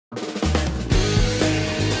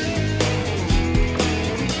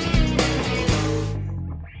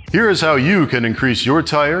Here is how you can increase your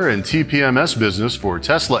tire and TPMS business for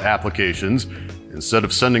Tesla applications instead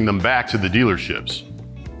of sending them back to the dealerships.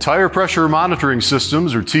 Tire pressure monitoring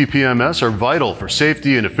systems, or TPMS, are vital for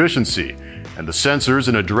safety and efficiency, and the sensors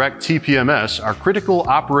in a direct TPMS are critical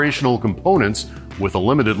operational components with a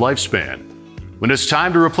limited lifespan. When it's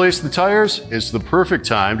time to replace the tires, it's the perfect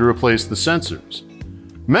time to replace the sensors.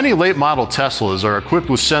 Many late-model Teslas are equipped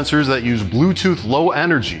with sensors that use Bluetooth Low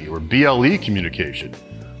Energy, or BLE, communication.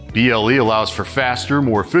 BLE allows for faster,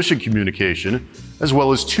 more efficient communication, as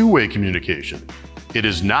well as two-way communication. It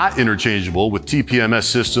is not interchangeable with TPMS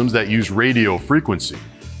systems that use radio frequency.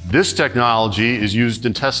 This technology is used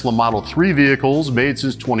in Tesla Model 3 vehicles made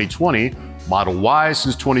since 2020, Model Y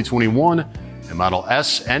since 2021, and Model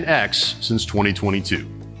S and X since 2022.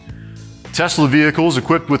 Tesla vehicles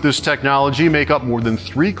equipped with this technology make up more than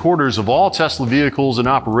 3/4 of all Tesla vehicles in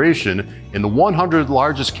operation in the 100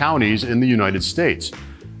 largest counties in the United States.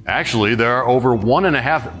 Actually, there are over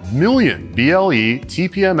 1.5 million BLE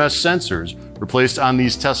TPMS sensors replaced on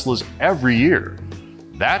these Teslas every year.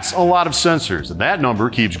 That's a lot of sensors, and that number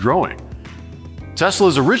keeps growing.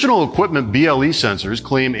 Tesla's original equipment BLE sensors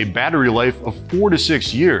claim a battery life of 4 to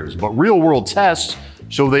 6 years, but real-world tests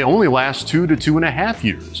show they only last 2 to 2.5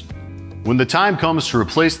 years. When the time comes to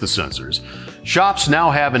replace the sensors, shops now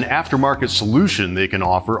have an aftermarket solution they can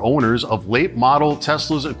offer owners of late-model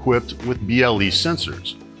Teslas equipped with BLE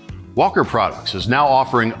sensors. Walker Products is now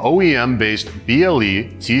offering OEM-based BLE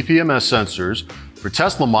TPMS sensors for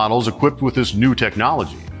Tesla models equipped with this new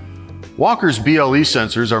technology. Walker's BLE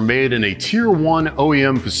sensors are made in a Tier 1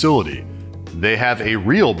 OEM facility. They have a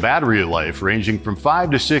real battery life ranging from 5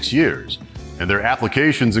 to 6 years, and their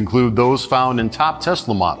applications include those found in top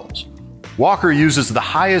Tesla models. Walker uses the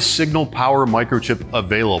highest signal power microchip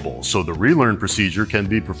available, so the relearn procedure can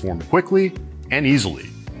be performed quickly and easily.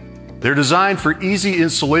 They're designed for easy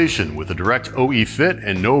installation with a direct OE fit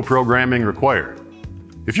and no programming required.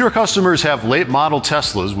 If your customers have late model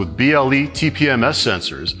Teslas with BLE TPMS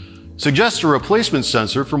sensors, suggest a replacement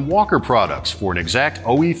sensor from Walker Products for an exact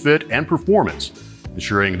OE fit and performance,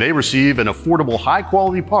 ensuring they receive an affordable,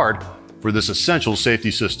 high-quality part for this essential safety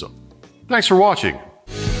system. Thanks for watching.